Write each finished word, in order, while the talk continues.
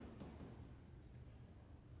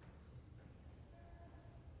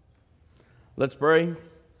Let's pray.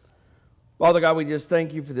 Father God, we just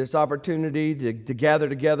thank you for this opportunity to gather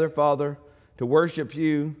together, Father, to worship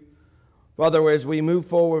you. Father, as we move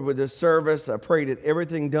forward with this service, I pray that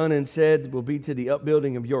everything done and said will be to the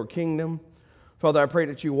upbuilding of your kingdom. Father, I pray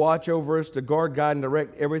that you watch over us to guard, guide, and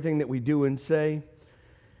direct everything that we do and say.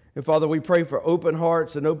 And Father, we pray for open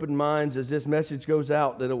hearts and open minds as this message goes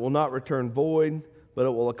out, that it will not return void, but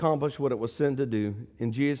it will accomplish what it was sent to do.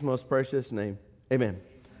 In Jesus' most precious name, amen.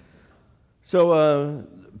 So,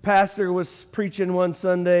 pastor was preaching one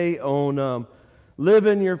Sunday on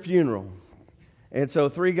living your funeral. And so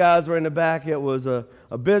 3 guys were in the back. It was a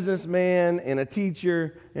businessman and a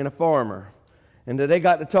teacher and a farmer. And they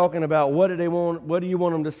got to talking about what do you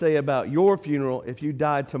want them to say about your funeral if you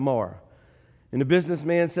died tomorrow? And the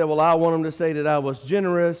businessman said, well, I want them to say that I was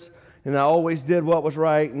generous and I always did what was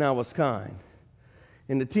right and I was kind.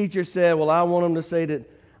 And the teacher said, well, I want them to say that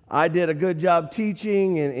I did a good job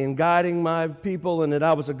teaching and guiding my people and that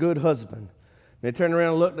I was a good husband. And they turned around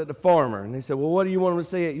and looked at the farmer and they said, well, what do you want them to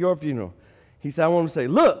say at your funeral? He said, I want them to say,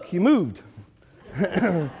 look, he moved.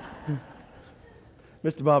 Mr.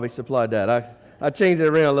 Bobby supplied that. I changed it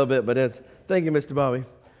around a little bit, but thank you, Mr. Bobby.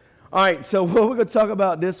 All right, so what we're going to talk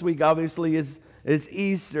about this week, obviously, is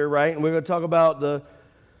Easter, right? And we're going to talk about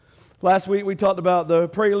last week we talked about the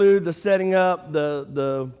prelude, the setting up,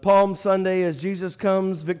 the Palm Sunday as Jesus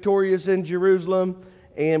comes victorious in Jerusalem.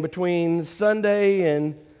 And between Sunday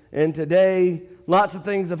and today, lots of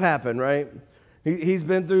things have happened, right? He's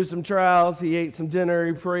been through some trials. He ate some dinner.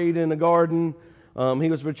 He prayed in the garden. He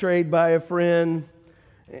was betrayed by a friend.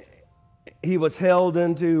 He was held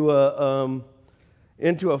into a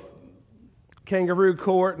kangaroo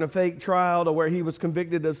court in a fake trial to where he was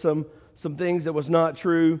convicted of some things that was not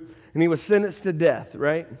true, and he was sentenced to death,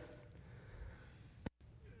 right?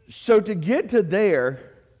 So to get to there,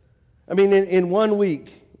 I mean, in 1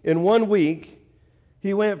 week,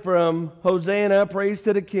 he went from Hosanna, praise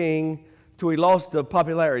to the King, to he lost the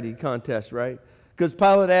popularity contest, right? Because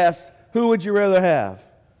Pilate asked, who would you rather have?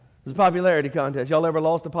 It was a popularity contest. Y'all ever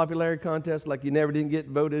lost a popularity contest? Like you never didn't get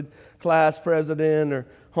voted class president or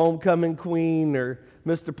homecoming queen or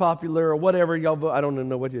Mr. Popular or whatever y'all vote. I don't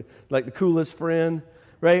know what like the coolest friend,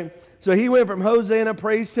 right? So he went from Hosanna,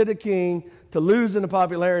 praise to the King, to losing the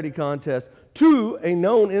popularity contest to a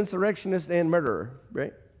known insurrectionist and murderer,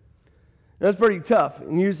 right? That's pretty tough.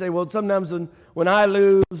 And you say, well, sometimes when I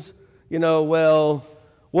lose, well,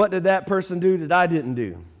 what did that person do that I didn't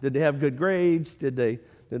do? Did they have good grades? Did they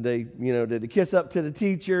kiss up to the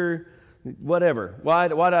teacher? Whatever. Why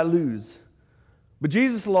did I lose? But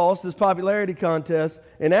Jesus lost his popularity contest,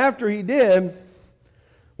 and after he did,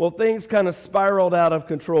 well, things kind of spiraled out of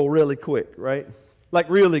control really quick, right? Like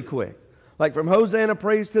really quick. Like from Hosanna,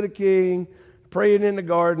 praise to the King, praying in the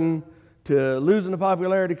garden, to losing the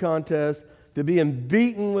popularity contest, to being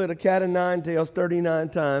beaten with a cat of 9 tails 39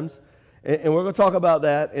 times. And we're going to talk about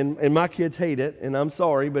that, and my kids hate it, and I'm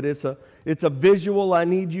sorry, but it's a visual I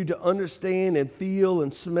need you to understand and feel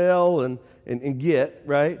and smell and get,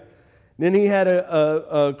 right? Then he had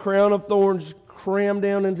a crown of thorns crammed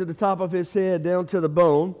down into the top of his head, down to the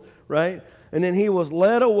bone, right? And then he was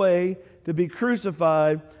led away to be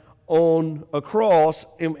crucified on a cross,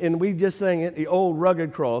 and we just sang it, the old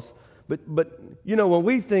rugged cross. But when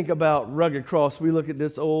we think about rugged cross, we look at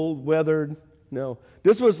this old weathered. No,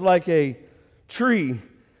 this was like a tree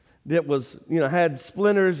that was, had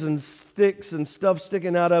splinters and sticks and stuff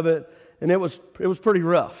sticking out of it, and it was pretty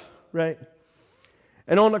rough, right?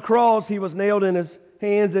 And on the cross, he was nailed in his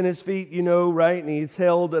hands and his feet, right? And he's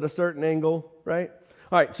held at a certain angle, right?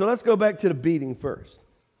 All right, so let's go back to the beating first.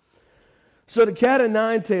 So the cat of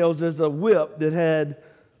 9 tails is a whip that had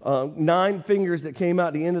 9 fingers that came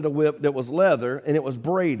out the end of the whip that was leather, and it was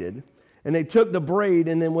braided. And they took the braid,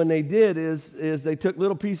 and then what they did is they took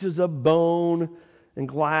little pieces of bone and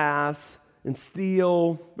glass and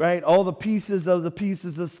steel, right? All the pieces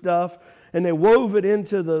of stuff, and they wove it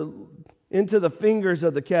into the fingers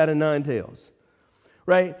of the cat of 9 tails,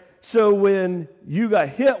 right? So when you got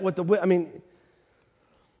hit with the whip,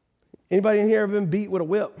 anybody in here ever been beat with a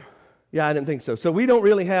whip? Yeah, I didn't think so. So we don't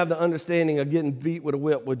really have the understanding of getting beat with a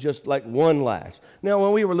whip with just like one lash. Now,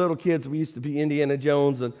 when we were little kids, we used to be Indiana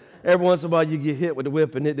Jones, and every once in a while you get hit with a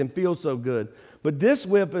whip and it didn't feel so good. But this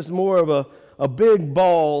whip is more of a big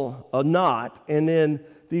ball, a knot, and then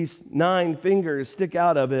these 9 fingers stick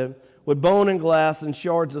out of it with bone and glass and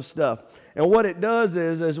shards of stuff. And what it does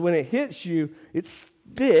is when it hits you, it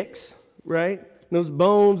sticks, right? Those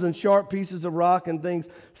bones and sharp pieces of rock and things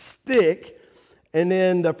stick. And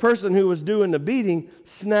then the person who was doing the beating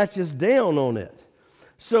snatches down on it.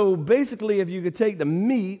 So basically, if you could take the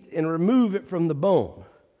meat and remove it from the bone.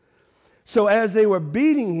 So as they were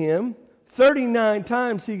beating him, 39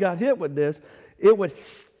 times he got hit with this, it would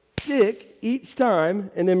stick each time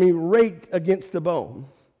and then be raked against the bone,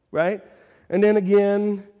 right? And then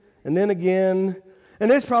again, and then again. And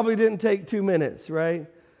this probably didn't take 2 minutes, right?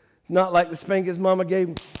 It's not like the spank his mama gave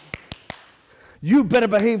him. You better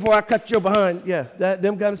behave before I cut your behind. Yeah,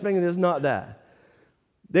 them kind of spanking is not that.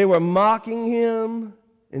 They were mocking him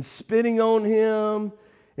and spitting on him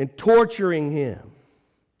and torturing him.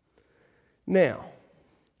 Now,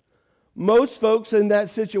 most folks in that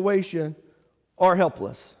situation are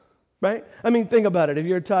helpless, right? I mean, think about it. If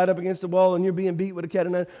you're tied up against the wall and you're being beat with a cat o'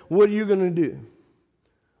 nine, what are you going to do?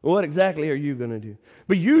 What exactly are you going to do?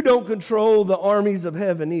 But you don't control the armies of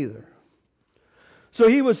heaven either. So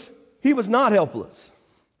he was not helpless.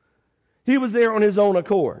 He was there on his own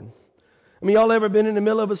accord. I mean, y'all ever been in the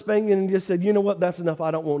middle of a spanking and just said, you know what, that's enough. I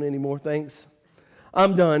don't want any more, thanks.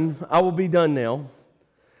 I'm done. I will be done now.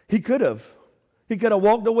 He could have. He could have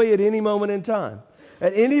walked away at any moment in time.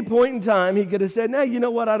 At any point in time, he could have said, now, you know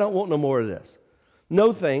what, I don't want no more of this.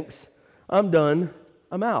 No thanks. I'm done.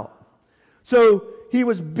 I'm out. So he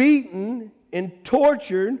was beaten and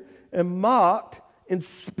tortured and mocked and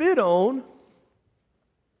spit on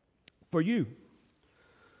for you.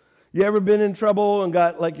 You ever been in trouble and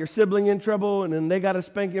got like your sibling in trouble and then they got a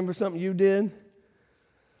spanking for something you did?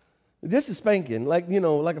 Just a spanking, like,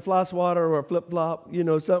 like a fly swatter or a flip-flop,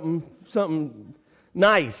 something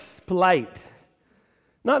nice, polite.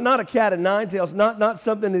 Not a cat of nine tails, not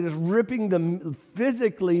something that is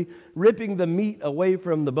physically ripping the meat away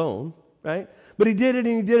from the bone, right? But he did it,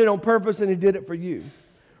 and he did it on purpose, and he did it for you,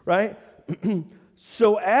 right?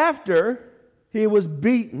 So after he was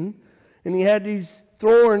beaten, and he had these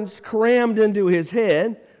thorns crammed into his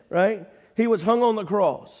head, right? He was hung on the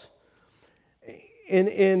cross.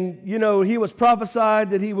 And he was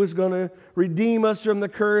prophesied that he was going to redeem us from the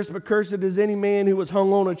curse, but cursed is any man who was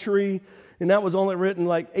hung on a tree. And that was only written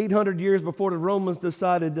like 800 years before the Romans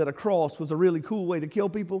decided that a cross was a really cool way to kill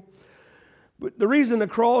people. But the reason the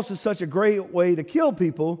cross is such a great way to kill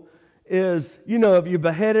people is, if you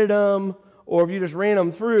beheaded them or if you just ran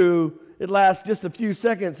them through, it lasts just a few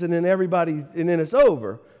seconds and then it's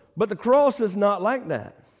over. But the cross is not like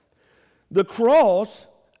that. The cross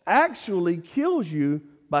actually kills you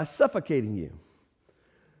by suffocating you.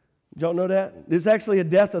 Y'all know that? It's actually a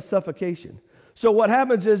death of suffocation. So what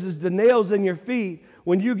happens is the nails in your feet,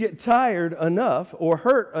 when you get tired enough or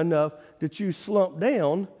hurt enough that you slump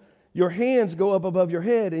down, your hands go up above your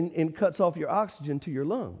head and cuts off your oxygen to your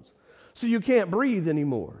lungs. So you can't breathe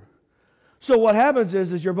anymore. So what happens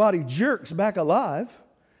is your body jerks back alive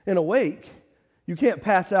and awake. You can't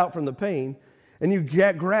pass out from the pain. And you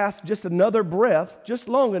grasp just another breath, just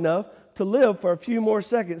long enough to live for a few more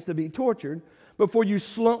seconds to be tortured before you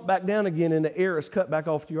slump back down again and the air is cut back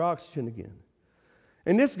off to your oxygen again.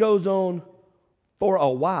 And this goes on for a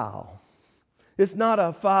while. It's not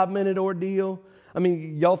a 5-minute ordeal. I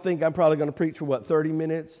mean, y'all think I'm probably going to preach for 30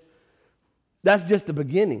 minutes? That's just the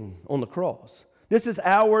beginning on the cross. This is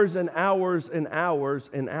hours and hours and hours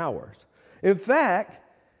and hours. In fact,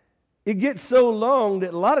 it gets so long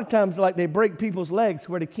that a lot of times they break people's legs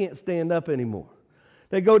where they can't stand up anymore.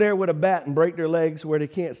 They go there with a bat and break their legs where they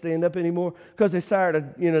can't stand up anymore because they're tired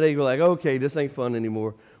of, they go like, okay, this ain't fun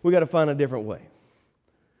anymore. We got to find a different way.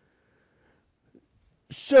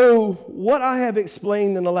 So what I have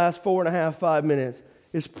explained in the last 5 minutes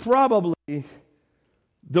is probably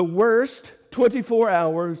the worst 24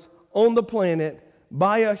 hours on the planet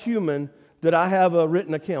by a human that I have a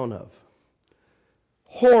written account of.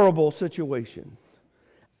 Horrible situation.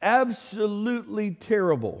 Absolutely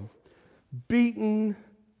terrible. Beaten,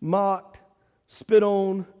 mocked, spit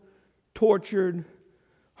on, tortured,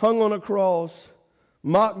 hung on a cross,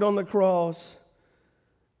 mocked on the cross,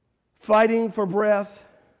 fighting for breath,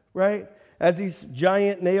 right? As these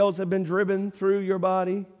giant nails have been driven through your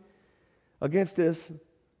body against this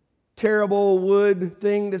terrible wood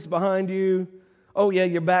thing that's behind you. Oh yeah,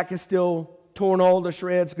 your back is still torn all to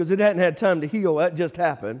shreds because it hadn't had time to heal. That just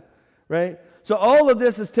happened, right? So all of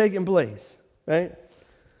this is taking place, right?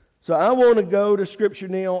 So I want to go to Scripture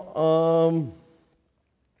now.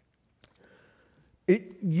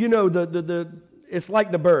 It's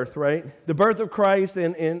like the birth, right? The birth of Christ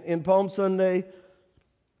in Palm Sunday.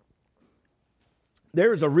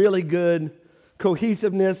 There's a really good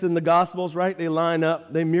cohesiveness in the Gospels, right? They line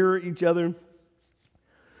up, they mirror each other.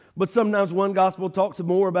 But sometimes one gospel talks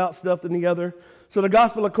more about stuff than the other. So the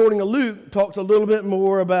gospel according to Luke talks a little bit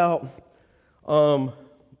more about the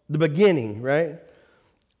beginning, right?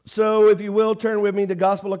 So if you will, turn with me to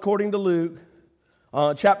Gospel according to Luke,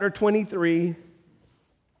 chapter 23.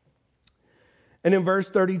 And in verse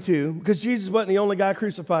 32, because Jesus wasn't the only guy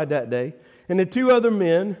crucified that day, and the two other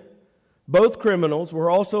men, both criminals, were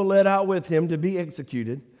also led out with him to be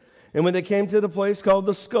executed. And when they came to the place called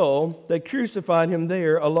the Skull, they crucified him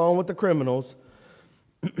there along with the criminals,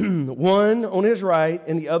 one on his right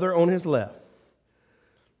and the other on his left.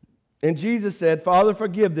 And Jesus said, Father,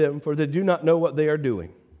 forgive them, for they do not know what they are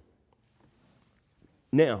doing.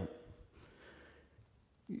 Now,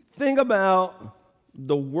 think about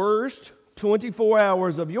the worst 24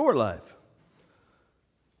 hours of your life.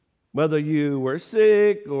 Whether you were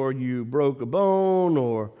sick, or you broke a bone,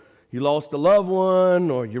 or you lost a loved one,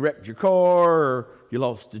 or you wrecked your car, or you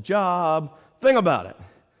lost a job. Think about it.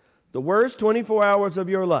 The worst 24 hours of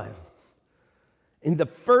your life. And the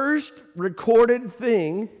first recorded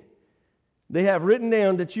thing they have written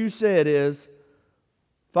down that you said is,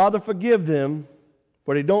 Father, forgive them,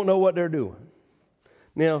 for they don't know what they're doing.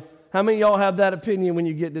 Now, how many of y'all have that opinion when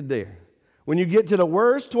you get to there? When you get to the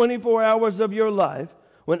worst 24 hours of your life,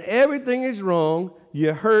 when everything is wrong,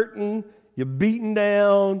 you're hurting, you're beaten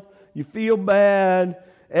down, you feel bad,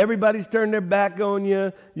 everybody's turned their back on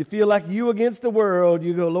you, you feel like you against the world,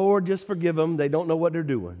 you go, Lord, just forgive them, they don't know what they're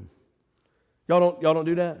doing. Y'all don't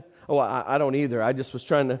do that? Oh, I don't either. I just was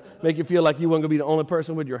trying to make you feel like you weren't going to be the only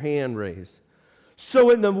person with your hand raised.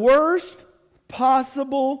 So in the worst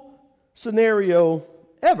possible scenario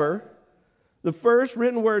ever, the first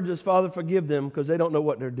written word is, Father, forgive them, because they don't know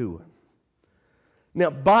what they're doing. Now,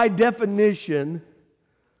 by definition,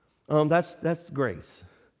 that's grace,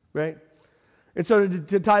 right? And so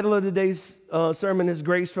the title of today's sermon is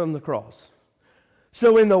Grace from the Cross.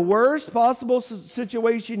 So in the worst possible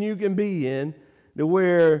situation you can be in, to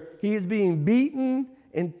where he is being beaten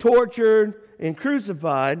and tortured and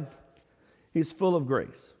crucified, he's full of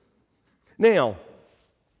grace. Now,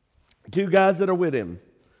 two guys that are with him,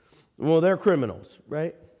 well, they're criminals,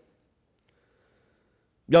 right?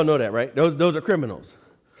 Y'all know that, right? Those are criminals.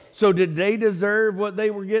 So did they deserve what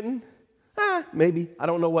they were getting? Maybe. I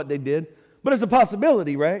don't know what they did. But it's a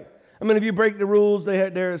possibility, right? I mean, if you break the rules,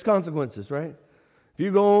 there's consequences, right? If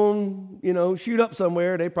you go on, shoot up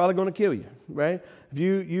somewhere, they're probably going to kill you, right? If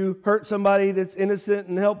you hurt somebody that's innocent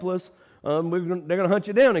and helpless, they're going to hunt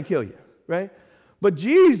you down and kill you, right? But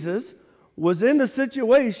Jesus was in the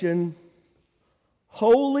situation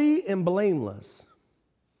holy and blameless.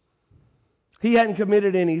 He hadn't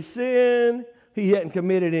committed any sin. He hadn't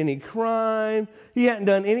committed any crime. He hadn't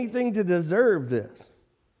done anything to deserve this.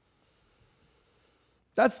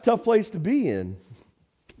 That's a tough place to be in.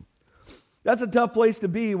 That's a tough place to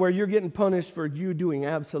be, where you're getting punished for you doing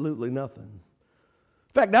absolutely nothing.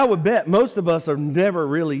 In fact, I would bet most of us are never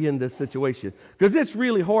really in this situation, because it's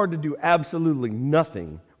really hard to do absolutely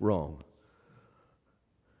nothing wrong.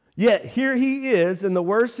 Yet here he is in the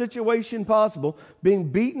worst situation possible, being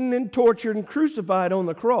beaten and tortured and crucified on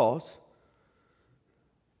the cross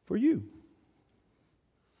for you.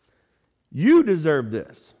 You deserve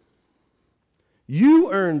this.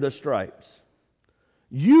 You earned the stripes.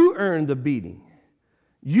 You earned the beating.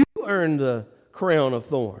 You earned the crown of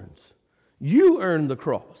thorns. You earned the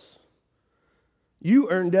cross. You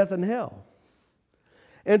earned death and hell.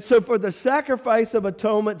 And so for the sacrifice of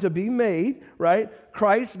atonement to be made, right,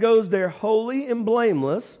 Christ goes there holy and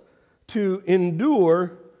blameless to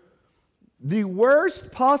endure the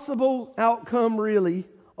worst possible outcome really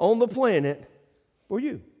on the planet for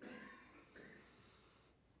you.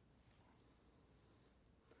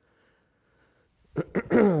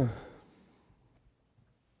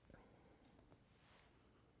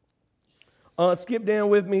 Skip down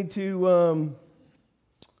with me to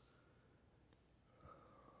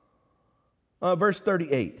verse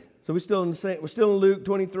 38. So we're still in Luke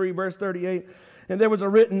 23, verse 38. And there was a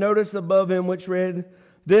written notice above him which read,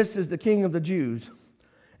 "This is the King of the Jews."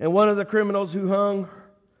 And one of the criminals who hung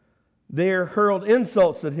there hurled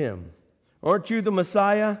insults at him. "Aren't you the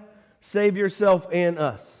Messiah? Save yourself and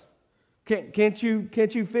us." Can't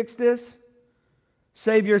you fix this?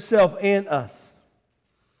 Save yourself and us.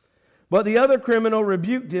 But the other criminal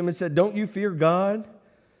rebuked him and said, "Don't you fear God?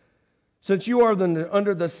 Since you are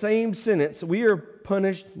under the same sentence, we are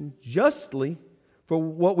punished justly for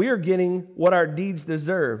what we are getting, what our deeds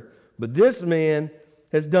deserve. But this man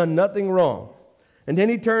has done nothing wrong." And then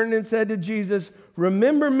he turned and said to Jesus,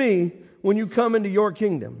 "Remember me when you come into your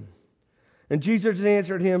kingdom." And Jesus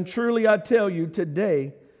answered him, "Truly I tell you,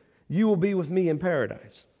 today you will be with me in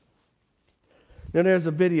paradise." Now there's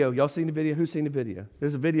a video. Y'all seen the video? Who's seen the video?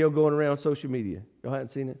 There's a video going around social media. Y'all haven't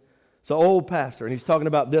seen it? It's an old pastor, and he's talking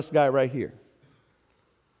about this guy right here.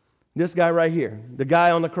 This guy right here, the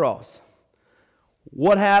guy on the cross.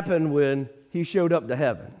 What happened when he showed up to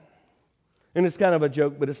heaven? And it's kind of a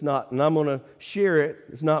joke, but it's not. And I'm going to share it.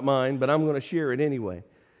 It's not mine, but I'm going to share it anyway.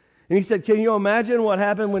 And he said, can you imagine what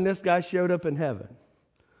happened when this guy showed up in heaven?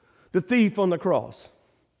 The thief on the cross.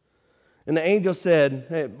 And the angel said,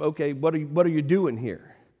 hey, okay, what are you doing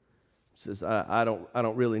here? He says, I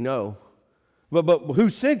don't really know. But who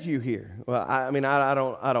sent you here? Well, I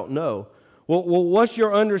don't know. Well, what's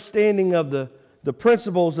your understanding of the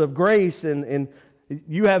principles of grace, and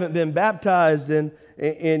you haven't been baptized, and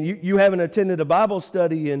you haven't attended a Bible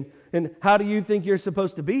study, and how do you think you're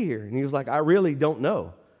supposed to be here? And he was like, I really don't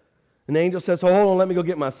know. And the angel says, hold on, let me go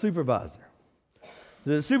get my supervisor.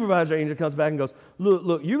 The supervisor angel comes back and goes,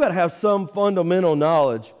 look, you got to have some fundamental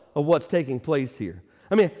knowledge of what's taking place here.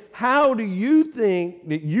 I mean, how do you think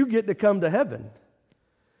that you get to come to heaven?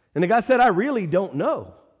 And the guy said, I really don't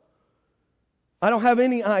know. I don't have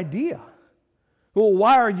any idea. Well,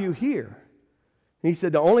 why are you here? And he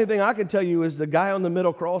said, the only thing I can tell you is the guy on the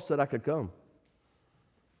middle cross said I could come.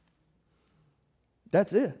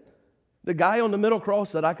 That's it. The guy on the middle cross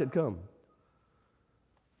said I could come.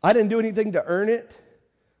 I didn't do anything to earn it.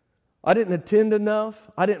 I didn't attend enough.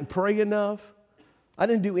 I didn't pray enough. I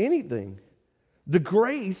didn't do anything. The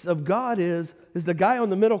grace of God is the guy on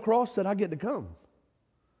the middle cross said I get to come.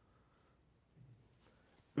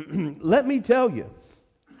 Let me tell you,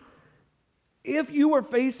 if you were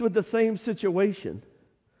faced with the same situation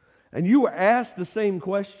and you were asked the same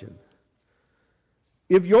question,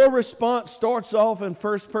 if your response starts off in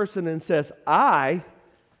first person and says,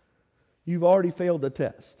 you've already failed the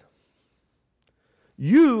test.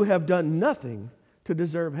 You have done nothing to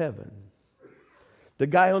deserve heaven. The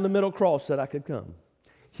guy on the middle cross said I could come.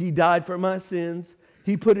 He died for my sins.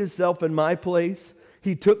 He put himself in my place.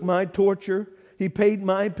 He took my torture. He paid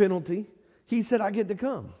my penalty. He said I get to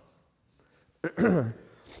come.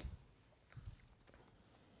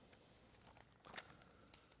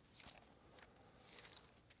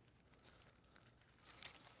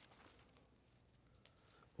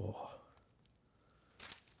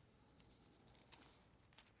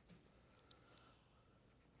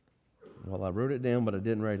 Well, I wrote it down, but I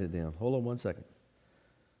didn't write it down. Hold on one second.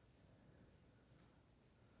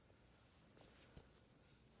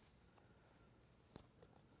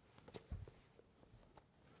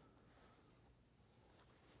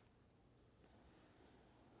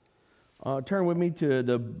 Turn with me to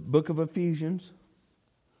the book of Ephesians.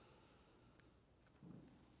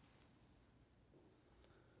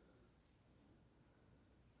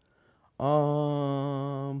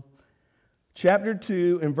 Chapter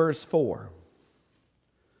 2 and verse 4.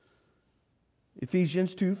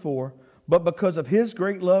 Ephesians 2:4. But because of his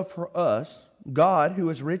great love for us, God, who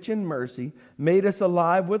is rich in mercy, made us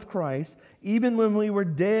alive with Christ, even when we were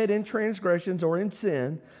dead in transgressions or in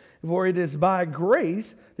sin. For it is by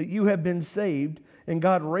grace that you have been saved, and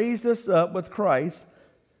God raised us up with Christ,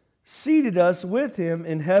 seated us with him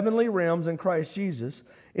in heavenly realms in Christ Jesus,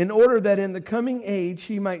 in order that in the coming age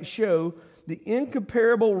he might show the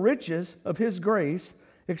incomparable riches of his grace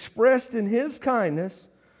expressed in his kindness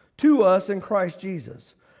to us in Christ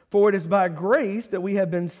Jesus. For it is by grace that we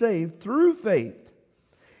have been saved through faith.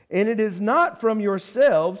 And it is not from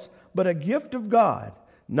yourselves, but a gift of God,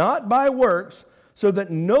 not by works, so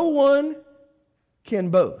that no one can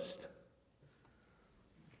boast.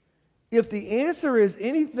 If the answer is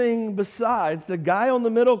anything besides the guy on the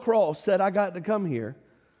middle cross said, I got to come here,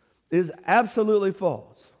 it is absolutely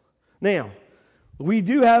false. Now, we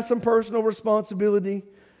do have some personal responsibility.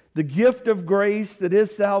 The gift of grace that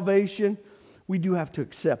is salvation, we do have to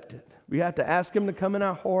accept it. We have to ask him to come in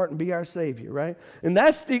our heart and be our Savior, right? And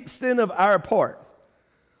that's the extent of our part.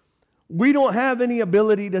 We don't have any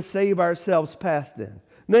ability to save ourselves past then.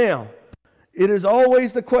 Now, it is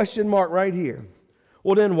always the question mark right here.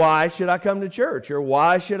 Well, then why should I come to church? Or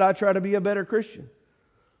why should I try to be a better Christian?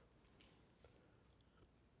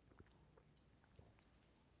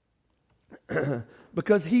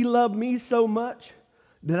 Because he loved me so much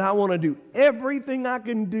that I want to do everything I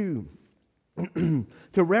can do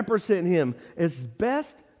to represent him as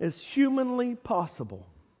best as humanly possible.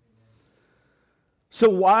 So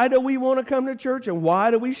why do we want to come to church, and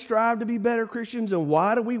why do we strive to be better Christians, and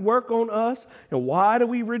why do we work on us, and why do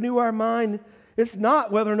we renew our mind? It's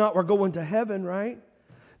not whether or not we're going to heaven, right?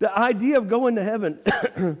 The idea of going to heaven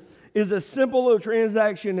is a simple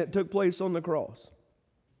transaction that took place on the cross.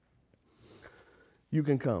 You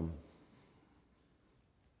can come.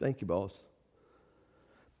 Thank you, boss.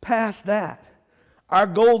 Past that, our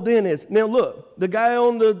goal then is, now look, the guy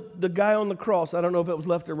on the cross, I don't know if it was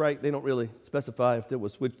left or right, they don't really specify if it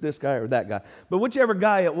was this guy or that guy, but whichever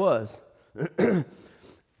guy it was,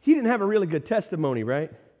 he didn't have a really good testimony,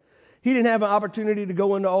 right? He didn't have an opportunity to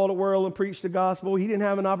go into all the world and preach the gospel. He didn't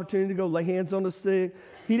have an opportunity to go lay hands on the sick.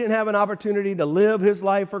 He didn't have an opportunity to live his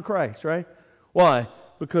life for Christ, right? Why?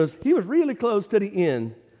 Because he was really close to the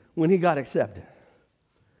end when he got accepted.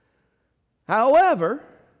 However,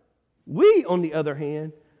 we, on the other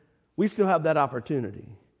hand, we still have that opportunity.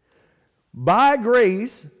 By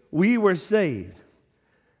grace, we were saved.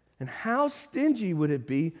 And how stingy would it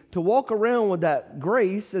be to walk around with that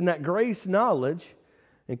grace and that grace knowledge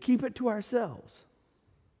and keep it to ourselves?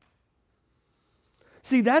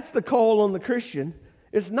 See, that's the call on the Christian.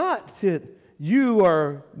 It's not that you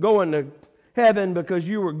are going to heaven because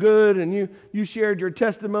you were good and you shared your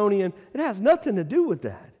testimony, and it has nothing to do with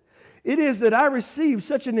that. It is that I received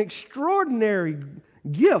such an extraordinary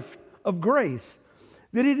gift of grace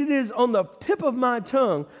that it is on the tip of my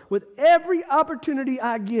tongue with every opportunity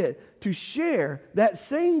I get to share that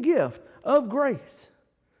same gift of grace.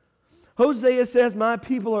 Hosea says, my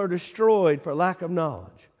people are destroyed for lack of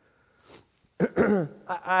knowledge.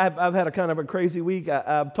 I've had a kind of a crazy week.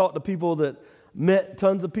 I've talked to people that met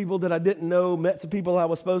tons of people that I didn't know, met some people I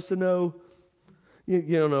was supposed to know.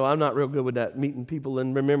 You don't know, I'm not real good with that, meeting people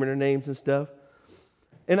and remembering their names and stuff.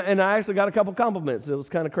 And I actually got a couple compliments. It was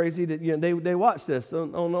kind of crazy that they watched this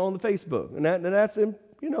on the Facebook. And that's,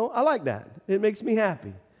 I like that. It makes me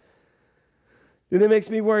happy. And it makes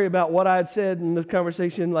me worry about what I had said in the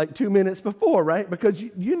conversation like 2 minutes before, right? Because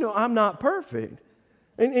I'm not perfect.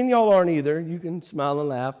 And y'all aren't either. You can smile and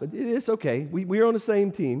laugh, but it's okay. We're on the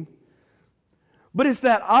same team. But it's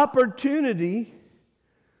that opportunity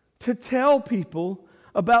to tell people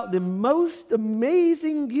about the most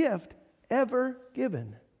amazing gift ever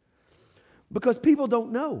given. Because people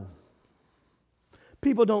don't know.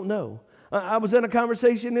 People don't know. I was in a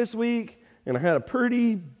conversation this week, and I had a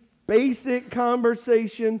pretty basic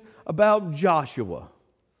conversation about Joshua.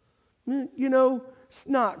 It's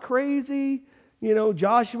not crazy.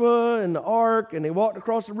 Joshua and the ark, and they walked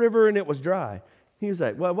across the river, and it was dry. He was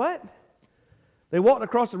like, well, what? They walked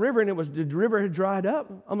across the river, and the river had dried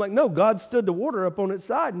up. I'm like, no, God stood the water up on its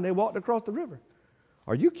side, and they walked across the river.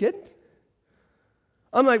 Are you kidding?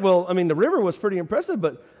 I'm like, well, the river was pretty impressive,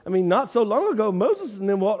 but, not so long ago, Moses and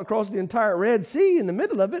them walked across the entire Red Sea in the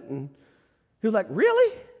middle of it, and he was like,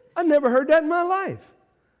 really? I never heard that in my life.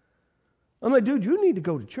 I'm like, dude, you need to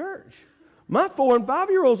go to church. My 4- and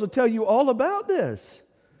 5-year-olds will tell you all about this.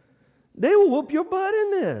 They will whoop your butt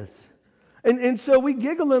in this. And so we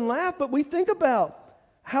giggle and laugh, but we think about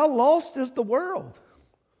how lost is the world?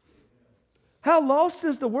 How lost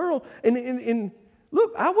is the world? And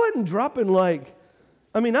look, I wasn't dropping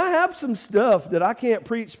I have some stuff that I can't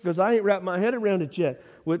preach because I ain't wrapped my head around it yet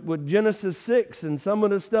with Genesis 6 and some of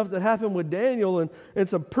the stuff that happened with Daniel and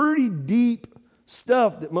some pretty deep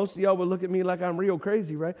stuff that most of y'all would look at me like I'm real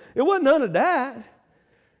crazy, right? It wasn't none of that.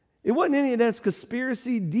 It wasn't any of that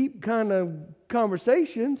conspiracy deep kind of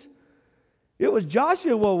conversations. It was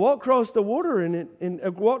Joshua walked across the water and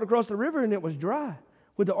walked across the river and it was dry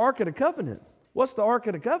with the Ark of the Covenant. What's the Ark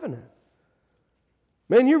of the Covenant?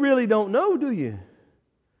 Man, you really don't know, do you?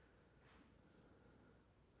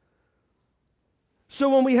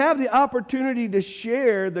 So when we have the opportunity to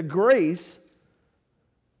share the grace,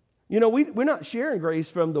 we're not sharing grace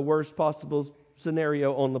from the worst possible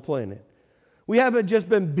scenario on the planet. We haven't just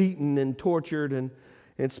been beaten and tortured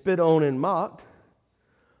and spit on and mocked.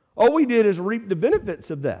 All we did is reap the benefits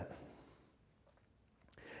of that.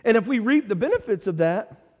 And if we reap the benefits of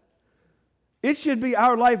that, it should be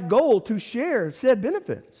our life goal to share said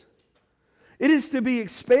benefits. It is to be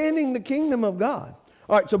expanding the kingdom of God.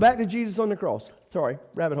 All right, so back to Jesus on the cross. Sorry,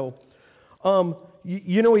 rabbit hole.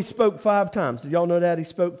 He spoke 5 times. Did y'all know that? He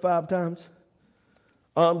spoke 5 times.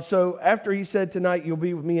 So after he said, tonight you'll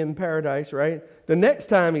be with me in paradise, right? The next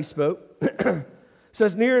time he spoke,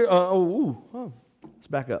 says let's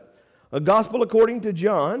back up. A gospel according to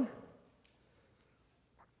John,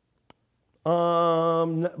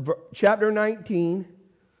 chapter 19,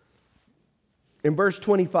 in verse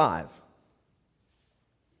 25.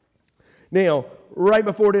 Now, right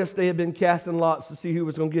before this, they had been casting lots to see who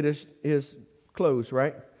was going to get his clothes,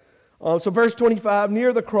 right? So verse 25,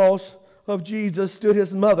 near the cross of Jesus stood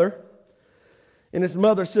his mother and his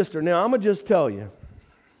mother's sister. Now, I'm going to just tell you,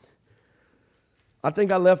 I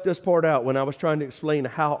think I left this part out when I was trying to explain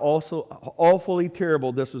how awfully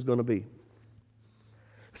terrible this was going to be.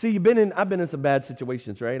 See, I've been in some bad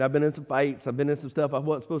situations, right? I've been in some fights. I've been in some stuff I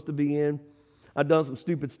wasn't supposed to be in. I've done some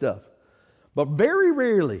stupid stuff. But very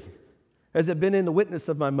rarely has it been in the witness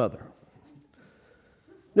of my mother.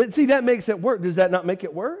 See, that makes it worse. Does that not make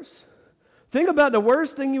it worse? Think about the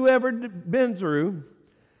worst thing you ever been through,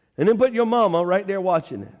 and then put your mama right there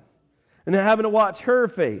watching it. And then having to watch her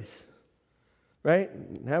face right?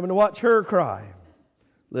 And having to watch her cry,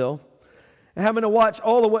 Lil. And having to watch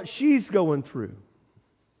all of what she's going through.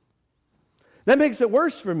 That makes it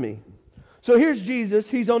worse for me. So here's Jesus.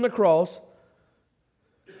 He's on the cross.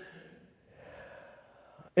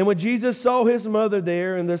 And when Jesus saw his mother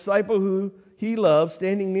there and the disciple who he loved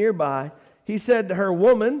standing nearby, he said to her,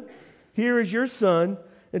 "Woman, here is your son,"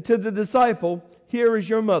 and to the disciple, "Here is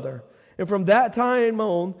your mother." And from that time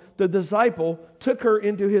on, the disciple took her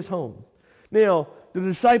into his home. Now, the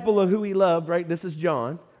disciple of who he loved, right? This is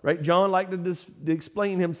John, right? John liked to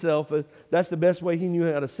explain himself. That's the best way he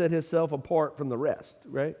knew how to set himself apart from the rest,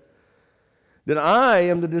 right? That I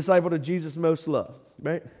am the disciple that Jesus most loved,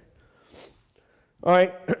 right? All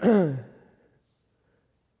right.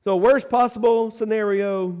 So, worst possible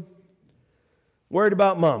scenario, worried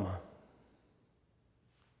about mama.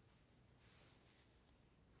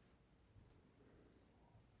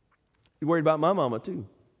 You're worried about my mama too.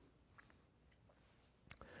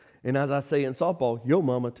 And as I say in softball, your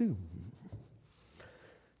mama too.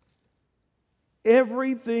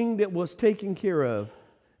 Everything that was taken care of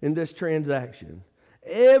in this transaction,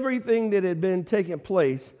 everything that had been taking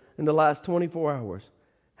place in the last 24 hours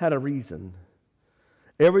had a reason.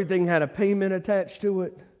 Everything had a payment attached to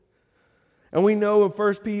it. And we know in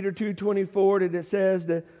 1 Peter 2:24 that it says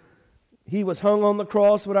that he was hung on the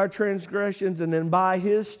cross with our transgressions, and then by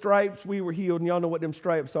his stripes we were healed. And y'all know what them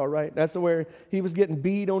stripes are, right? That's where he was getting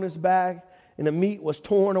beat on his back, and the meat was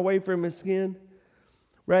torn away from his skin,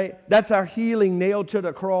 right? That's our healing nailed to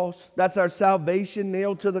the cross. That's our salvation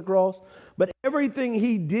nailed to the cross. But everything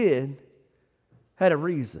he did had a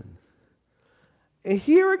reason. And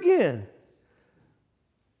here again,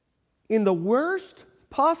 in the worst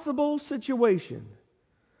possible situation,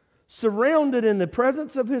 surrounded in the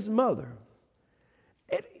presence of his mother,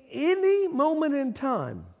 at any moment in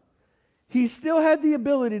time, he still had the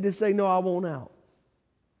ability to say, "No, I won't out."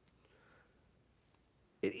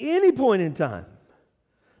 At any point in time,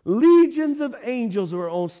 legions of angels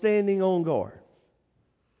were standing on guard.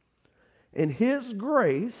 And his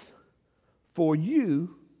grace for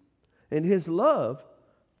you and his love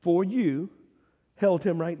for you held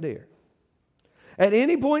him right there. At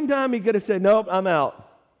any point in time, he could have said, "Nope, I'm out.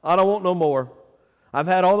 I don't want no more. I've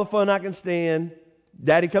had all the fun I can stand.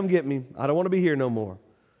 Daddy, come get me. I don't want to be here no more."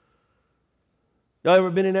 Y'all ever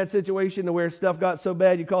been in that situation where stuff got so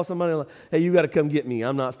bad you call somebody like, "Hey, you got to come get me.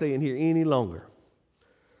 I'm not staying here any longer."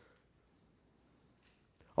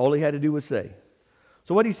 All he had to do was say.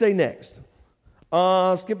 So what did he say next?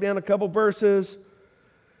 Skip down a couple verses.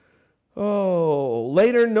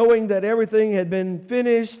 Later, knowing that everything had been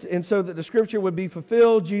finished and so that the scripture would be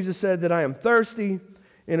fulfilled, Jesus said that I am thirsty.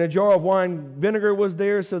 And a jar of wine vinegar was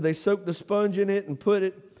there, so they soaked the sponge in it and put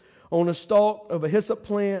it on a stalk of a hyssop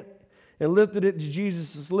plant and lifted it to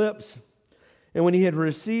Jesus' lips. And when he had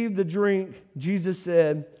received the drink, Jesus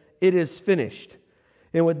said, "It is finished."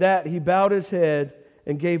 And with that, he bowed his head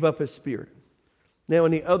and gave up his spirit. Now,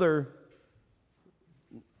 in the other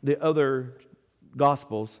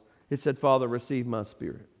Gospels, it said, "Father, receive my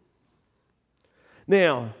spirit."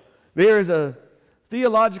 Now, there is a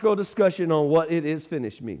theological discussion on what "it is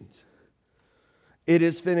finished" means. It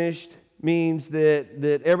is finished means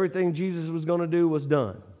that everything Jesus was going to do was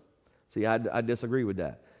done. See, I disagree with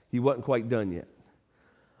that. He wasn't quite done yet.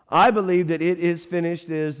 I believe that "it is finished"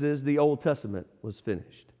 is the Old Testament was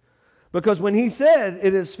finished. Because when he said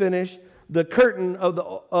 "it is finished," the curtain of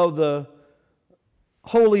the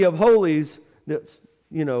Holy of Holies, that's,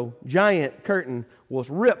 giant curtain, was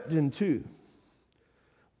ripped in two.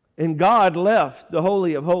 And God left the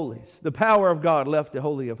Holy of Holies. The power of God left the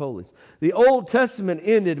Holy of Holies. The Old Testament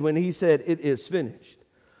ended when he said, "It is finished."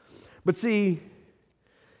 But see,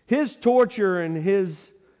 his torture and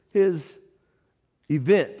his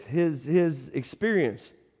event, his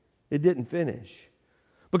experience, it didn't finish.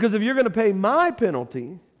 Because if you're going to pay my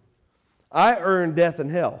penalty, I earned death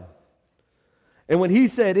and hell. And when he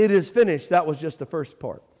said, "It is finished," that was just the first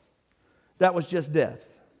part. That was just death.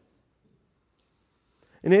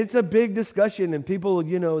 And it's a big discussion, and people,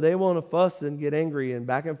 they want to fuss and get angry and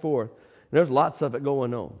back and forth. And there's lots of it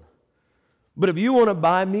going on. But if you want to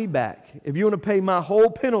buy me back, if you want to pay my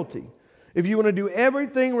whole penalty, if you want to do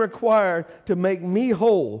everything required to make me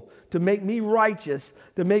whole, to make me righteous,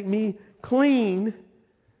 to make me clean,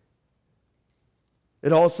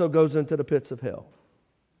 it also goes into the pits of hell.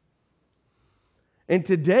 And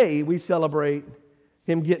today we celebrate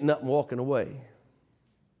him getting up and walking away.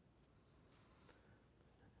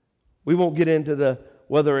 We won't get into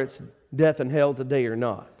whether it's death and hell today or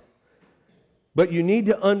not. But you need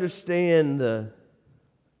to understand the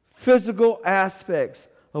physical aspects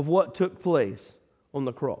of what took place on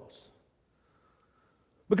the cross.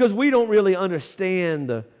 Because we don't really understand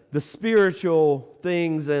the spiritual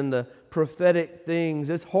things and the prophetic things.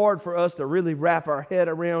 It's hard for us to really wrap our head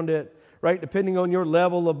around it, right? Depending on your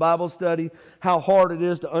level of Bible study, how hard it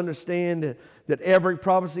is to understand that every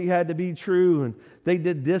prophecy had to be true, and they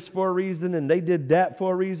did this for a reason, and they did that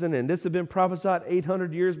for a reason, and this had been prophesied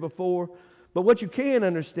 800 years before. But what you can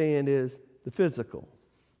understand is the physical,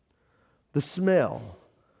 the smell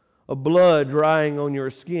of blood drying on your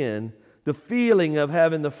skin, the feeling of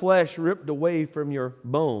having the flesh ripped away from your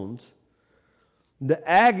bones, the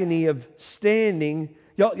agony of standing.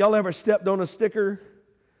 Y'all ever stepped on a sticker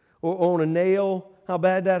or on a nail? How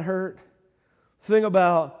bad that hurt? Think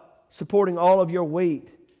about supporting all of your weight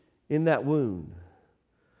in that wound.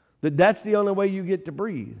 That's the only way you get to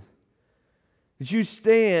breathe. That you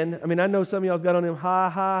stand. I mean, I know some of y'all got on them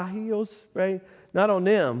high heels, right? Not on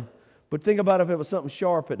them, but think about if it was something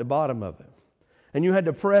sharp at the bottom of it, and you had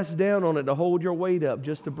to press down on it to hold your weight up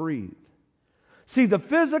just to breathe. See, the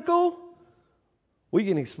physical, we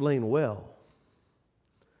can explain well.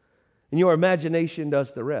 And your imagination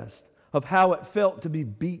does the rest of how it felt to be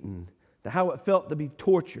beaten, to how it felt to be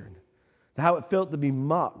tortured, to how it felt to be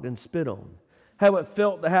mocked and spit on, how it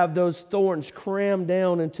felt to have those thorns crammed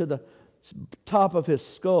down into the top of his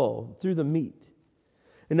skull through the meat,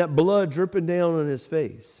 and that blood dripping down on his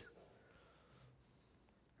face.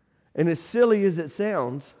 And as silly as it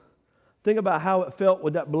sounds, think about how it felt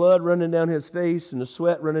with that blood running down his face and the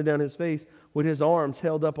sweat running down his face with his arms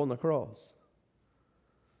held up on the cross.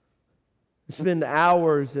 You spend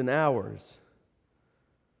hours and hours.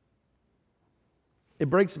 It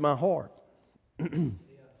breaks my heart.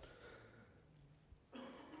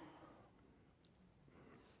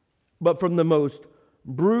 But from the most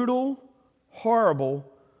brutal, horrible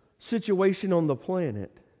situation on the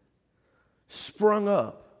planet sprung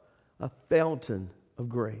up a fountain of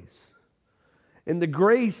grace. And the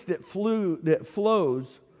grace that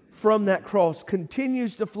flows from that cross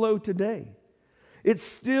continues to flow today. It's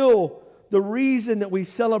still the reason that we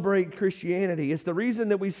celebrate Christianity. It's the reason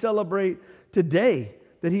that we celebrate today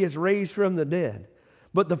that He is raised from the dead.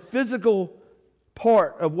 But the physical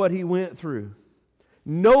part of what He went through,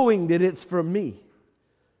 knowing that it's for me,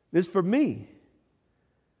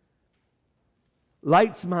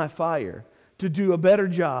 lights my fire to do a better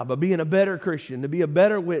job of being a better Christian, to be a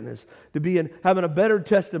better witness, to having a better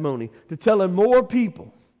testimony, to telling more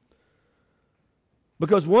people.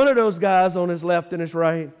 Because one of those guys on his left and his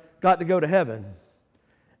right got to go to heaven,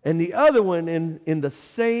 and the other one in the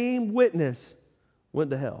same witness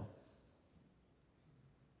went to hell.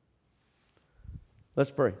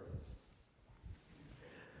 Let's pray.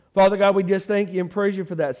 Father God, we just thank you and praise you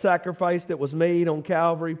for that sacrifice that was made on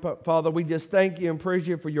Calvary. Father, we just thank you and praise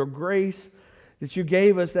you for your grace, that you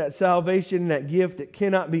gave us that salvation, that gift that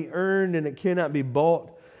cannot be earned and it cannot be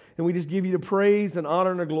bought. And we just give you the praise and honor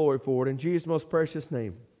and the glory for it. In Jesus' most precious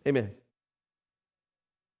name, amen.